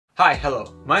Hi,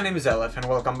 hello, my name is Elefv and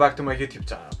welcome back to my YouTube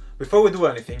channel. Before we do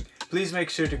anything, please make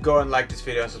sure to go and like this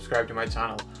video and subscribe to my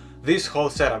channel. This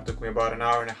whole setup took me about an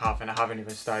hour and a half and I haven't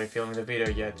even started filming the video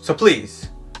yet, so please,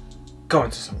 go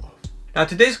into some love. Now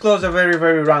today's clothes are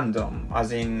very random,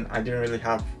 as in I didn't really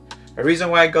have a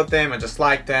reason why I got them, I just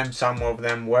liked them. Some of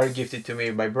them were gifted to me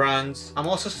by brands. I'm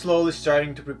also slowly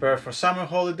starting to prepare for summer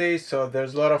holidays, so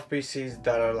there's a lot of pieces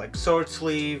that are like short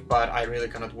sleeve, but I really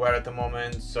cannot wear at the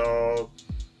moment, so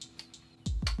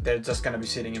they're just gonna be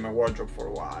sitting in my wardrobe for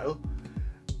a while.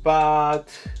 But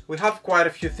we have quite a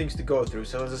few things to go through,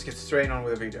 so let's just get straight on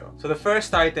with the video. So the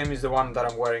first item is the one that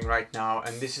I'm wearing right now,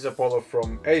 and this is a polo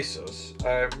from ASOS.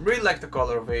 I really like the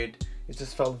color of it. It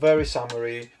just felt very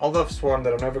summery. Although I've sworn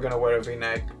that I'm never gonna wear a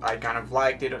v-neck, I kind of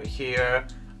liked it here.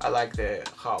 I like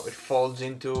how it folds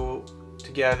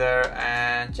together,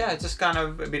 and yeah, it's just kind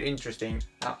of a bit interesting.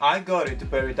 Now I got it to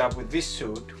pair it up with this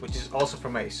suit, which is also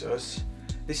from ASOS.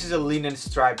 This is a linen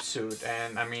striped suit,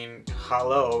 and I mean,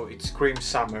 hello, it screams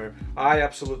summer. I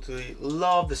absolutely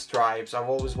love the stripes. I've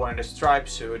always wanted a striped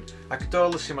suit. I could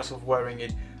totally see myself wearing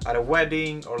it at a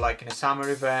wedding or like in a summer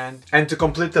event. And to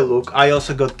complete the look, I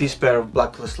also got this pair of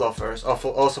blacklist loafers,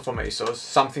 also from ASOS,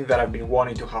 something that I've been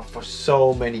wanting to have for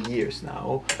so many years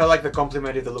now. I felt like they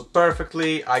complemented the look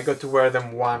perfectly. I got to wear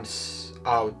them once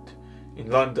out in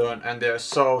London and they're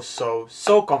so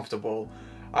comfortable.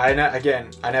 I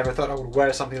never thought I would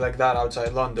wear something like that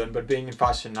outside London, but being in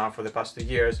fashion now for the past 2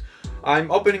 years, I'm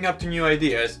opening up to new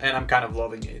ideas and I'm kind of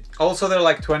loving it. Also, they're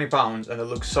like £20 and they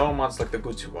look so much like the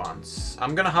Gucci ones.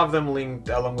 I'm gonna have them linked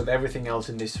along with everything else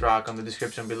in this rack on the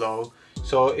description below.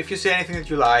 So if you see anything that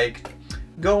you like,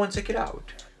 go and check it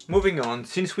out. Moving on,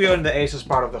 since we are in the ASOS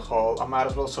part of the haul, I might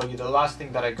as well show you the last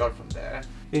thing that I got from there.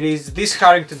 It is this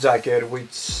Harrington jacket,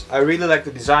 which I really like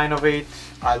the design of it.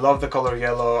 I love the color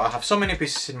yellow. I have so many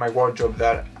pieces in my wardrobe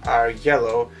that are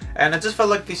yellow, and I just felt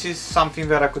like this is something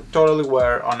that I could totally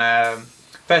wear on a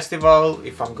festival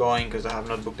if I'm going, because I have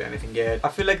not booked anything yet. I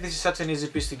feel like this is such an easy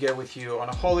piece to get with you on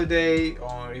a holiday,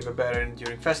 or even better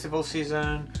during festival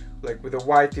season. Like with a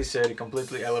white t-shirt, it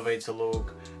completely elevates the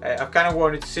look. I've kind of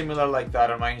worn it similar like that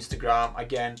on my Instagram.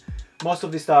 Again, most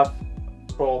of this stuff,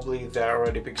 probably there are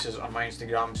already pictures on my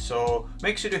Instagram, so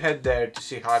make sure to head there to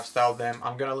see how I've styled them.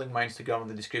 I'm gonna link my Instagram in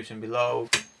the description below.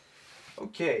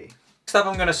 Okay, next up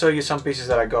I'm gonna show you some pieces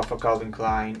that I got for Calvin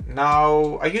Klein.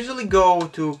 Now, I usually go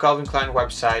to Calvin Klein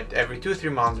website every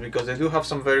 2-3 months because they do have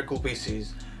some very cool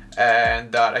pieces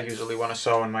and that I usually want to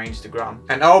show on my Instagram.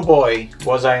 And oh boy,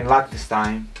 was I in luck this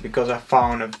time, because I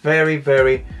found a very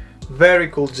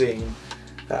cool jean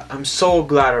that I'm so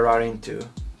glad I ran into,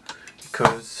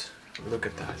 because look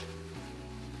at that.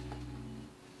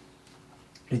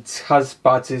 It has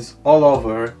patches all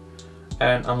over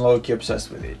and I'm low-key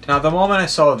obsessed with it. Now the moment I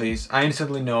saw this, I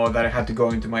instantly know that I had to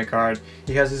go into my cart.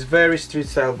 It has this very street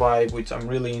style vibe, which I'm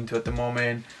really into at the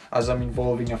moment. As I'm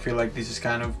evolving, I feel like this is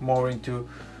kind of more into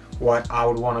what I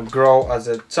would want to grow as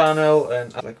a channel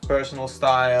and like personal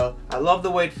style. I love the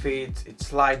way it fits.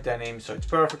 It's light denim, so it's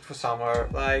perfect for summer.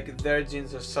 Like, their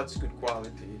jeans are such good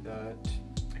quality that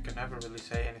I can never really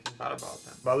say anything bad about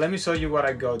them. But let me show you what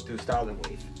I got to style them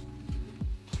with.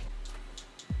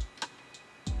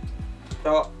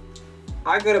 So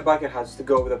I got a bucket hat to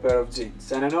go with a pair of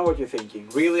jeans, and I know what you're thinking,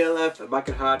 really Elefv, a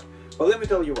bucket hat? But let me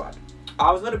tell you what,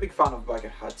 I was not a big fan of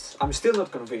bucket hats. I'm still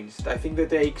not convinced. I think they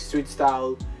take street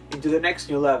style into the next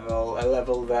new level, a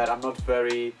level that I'm not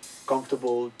very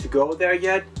comfortable to go there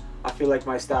yet. I feel like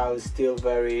my style is still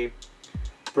very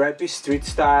preppy street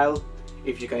style,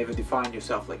 if you can even define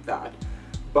yourself like that.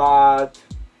 But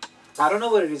I don't know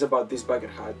what it is about this bucket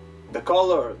hat. The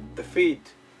color, the fit,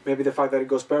 maybe the fact that it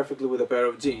goes perfectly with a pair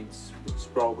of jeans,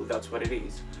 which probably that's what it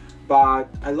is. But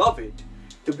I love it.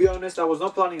 To be honest, I was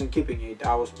not planning on keeping it,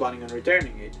 I was planning on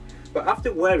returning it. But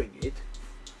after wearing it,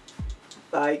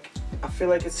 like, I feel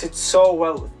like it sits so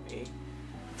well with me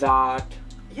that,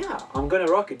 yeah, I'm gonna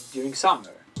rock it during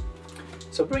summer.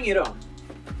 So bring it on.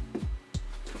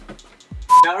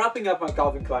 Now, wrapping up my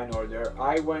Calvin Klein order,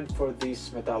 I went for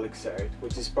this metallic shirt,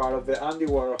 which is part of the Andy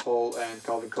Warhol and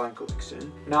Calvin Klein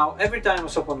collection. Now, every time I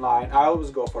shop online, I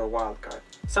always go for a wild card.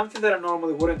 Something that I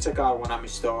normally wouldn't check out when I'm in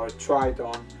store, try it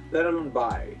on, let alone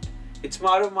buy it. It's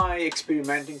part of my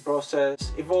experimenting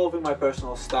process, evolving my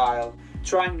personal style,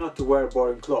 trying not to wear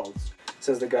boring clothes,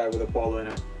 says the guy with a polo and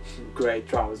a grey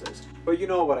trousers. But you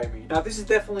know what I mean. Now, this is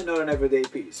definitely not an everyday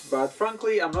piece, but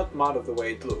frankly, I'm not mad of the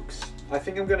way it looks. I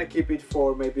think I'm gonna keep it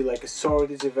for maybe like a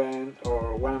sorties event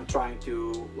or when I'm trying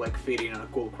to like fit in on a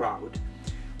cool crowd.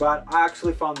 But I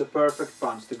actually found the perfect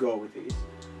pants to go with these,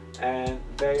 and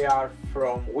they are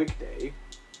from Weekday.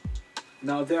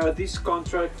 Now, they are this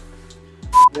contract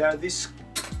They are these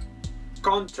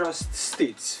contrast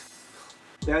stitch.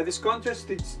 They are these contrast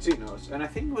stitch chinos, and I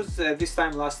think it was this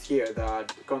time last year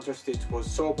that contrast stitch was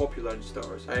so popular in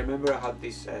stores. I remember I had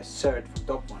this shirt from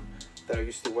Topman that I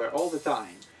used to wear all the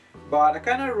time, but I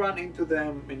kind of ran into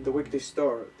them in the weekday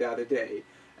store the other day,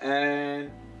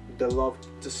 and the love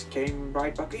just came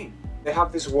right back in. They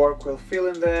have this work quill feel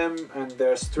in them, and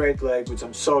they're straight leg, which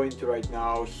I'm so into right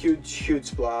now.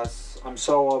 Huge plus. I'm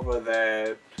so over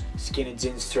the skinny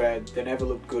jeans thread. They never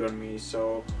look good on me,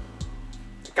 so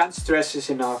I can't stress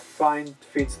this enough. Find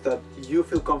fits that you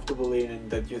feel comfortable in and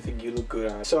that you think you look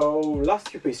good at. So last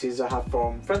few pieces I have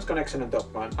from Friends Connection and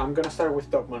Topman. I'm gonna start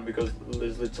with Topman because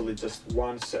there's literally just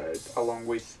one shirt, along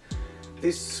with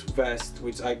this vest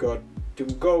which I got to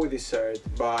go with this shirt.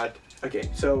 But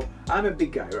okay, so I'm a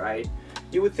big guy, right?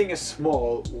 You would think a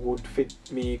small would fit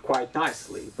me quite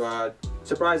nicely, but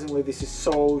surprisingly this is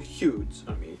so huge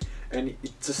on me, and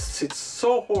it just sits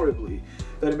so horribly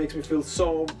that it makes me feel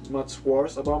so much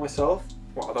worse about myself.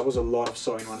 Wow, that was a lot of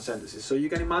so in one sentence, so you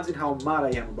can imagine how mad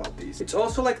I am about this. It's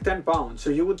also like 10 pounds, so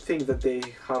you would think that they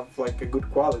have like a good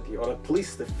quality, or at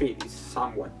least the fit is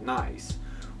somewhat nice.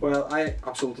 Well, I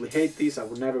absolutely hate this. I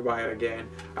would never buy it again.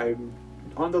 I'm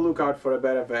on the lookout for a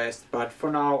better vest, but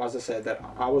for now, as I said, that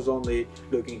I was only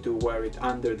looking to wear it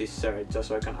under this shirt just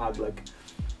so I can add like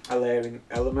a layering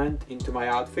element into my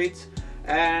outfits,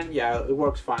 and yeah, it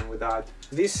works fine with that.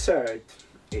 This shirt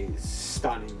is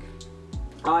stunning.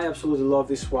 I absolutely love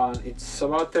this one. It's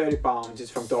about 30 pounds.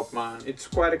 It's from Topman. It's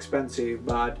quite expensive,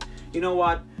 but you know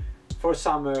what? For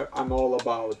summer, I'm all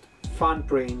about fun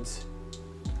prints,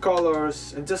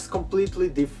 colors, and just completely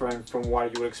different from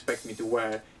what you would expect me to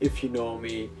wear if you know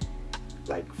me,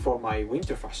 like for my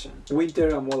winter fashion. Winter,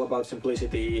 I'm all about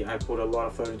simplicity. I put a lot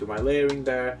of thought into my layering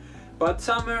there, but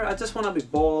summer, I just want to be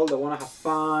bold. I want to have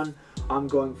fun. I'm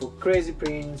going for crazy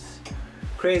prints,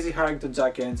 crazy Harrington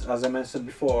jackets, as I mentioned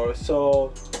before.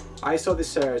 So I saw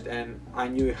this shirt and I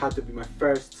knew it had to be my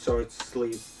first short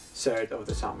sleeve shirt of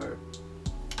the summer.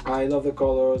 I love the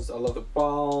colors, I love the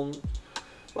palm.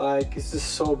 Like, it's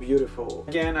just so beautiful.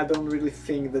 Again, I don't really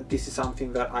think that this is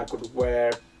something that I could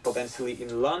wear potentially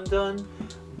in London,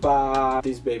 but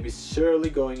this baby's surely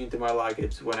going into my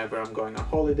luggage whenever I'm going on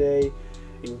holiday,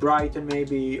 in Brighton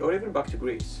maybe, or even back to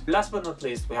Greece. Last but not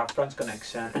least, we have Friends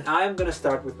Connection, and I am gonna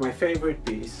start with my favorite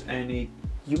piece, and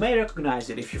you may recognize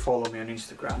it if you follow me on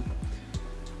Instagram,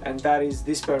 and that is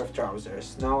this pair of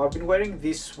trousers. Now, I've been wearing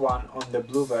this one on the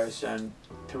blue version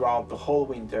throughout the whole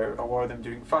winter. I wore them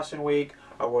during Fashion Week,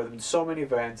 I wore them to so many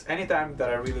events. Anytime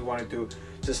that I really wanted to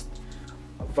just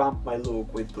vamp my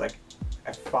look with like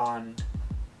a fun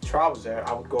trouser,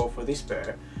 I would go for this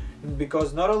pair,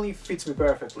 because not only fits me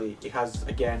perfectly, it has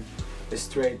again the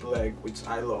straight leg, which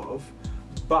I love,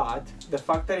 but the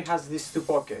fact that it has these two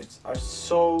pockets are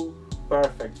so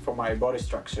perfect for my body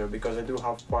structure, because I do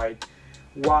have quite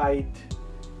wide,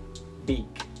 I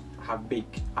have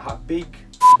big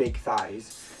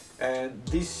thighs, and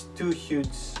these two huge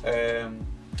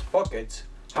pockets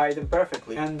hide them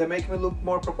perfectly, and they make me look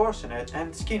more proportionate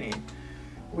and skinny,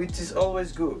 which is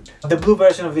always good. The blue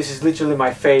version of this is literally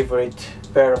my favorite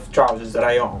pair of trousers that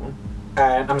I own,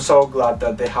 and I'm so glad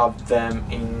that they have them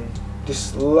in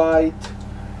this light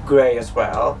grey as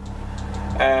well.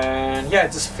 And yeah,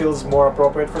 it just feels more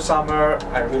appropriate for summer.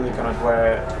 I really cannot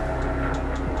wear it.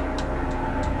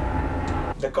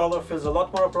 The color feels a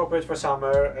lot more appropriate for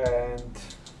summer, and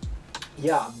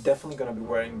yeah, I'm definitely gonna be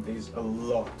wearing these a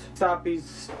lot. Next up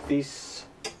is this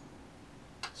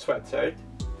sweatshirt.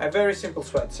 A very simple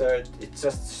sweatshirt. It's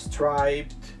just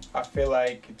striped. I feel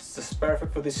like it's just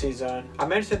perfect for this season. I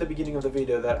mentioned at the beginning of the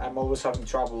video that I'm always having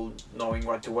trouble knowing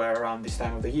what to wear around this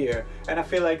time of the year, and I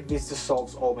feel like this just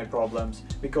solves all my problems,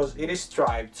 because it is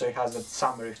striped, so it has that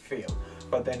summery feel,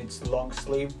 but then it's long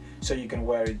sleeved, so you can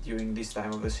wear it during this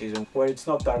time of the season where it's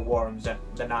not that warm,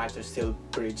 the nights are still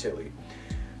pretty chilly.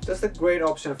 Just a great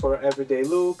option for an everyday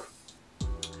look.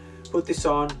 Put this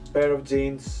on, pair of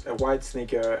jeans, a white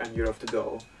sneaker, and you're off to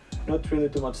go. Not really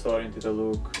too much thought into the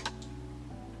look,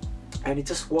 and it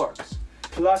just works.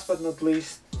 Last but not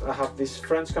least, I have this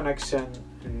Friends Connection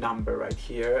number right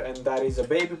here, and that is a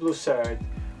baby blue shirt,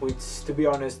 which, to be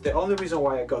honest, the only reason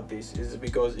why I got this is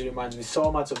because it reminds me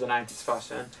so much of the 90s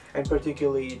fashion, and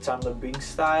particularly Chandler Bing's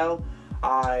style.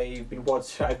 I've been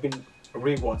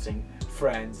rewatching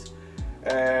Friends,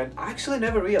 and I actually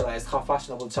never realized how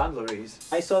fashionable Chandler is.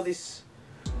 I saw this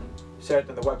shirt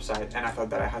on the website and I thought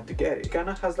that I had to get it. It kind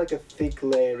of has like a thick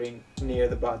layering near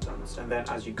the buttons, and then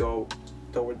as you go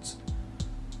towards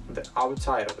the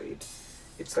outside of it,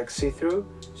 it's like see-through,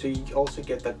 so you also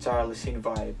get that Charlie Sheen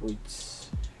vibe, which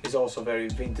is also very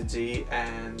vintagey,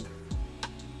 and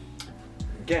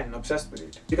again, obsessed with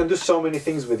it. You can do so many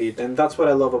things with it, and that's what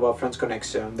I love about Friends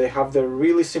Connection. They have the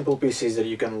really simple pieces that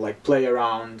you can like play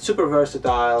around, super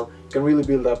versatile, you can really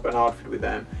build up an outfit with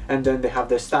them, and then they have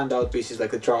the standout pieces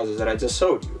like the trousers that I just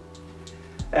showed you.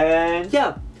 And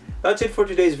yeah, that's it for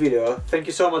today's video. Thank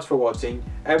you so much for watching.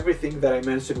 Everything that I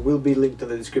mentioned will be linked in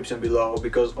the description below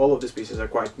because all of these pieces are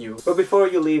quite new. But before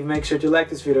you leave, make sure to like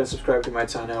this video and subscribe to my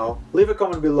channel. Leave a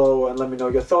comment below and let me know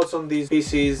your thoughts on these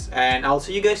pieces, and I'll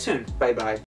see you guys soon. Bye bye.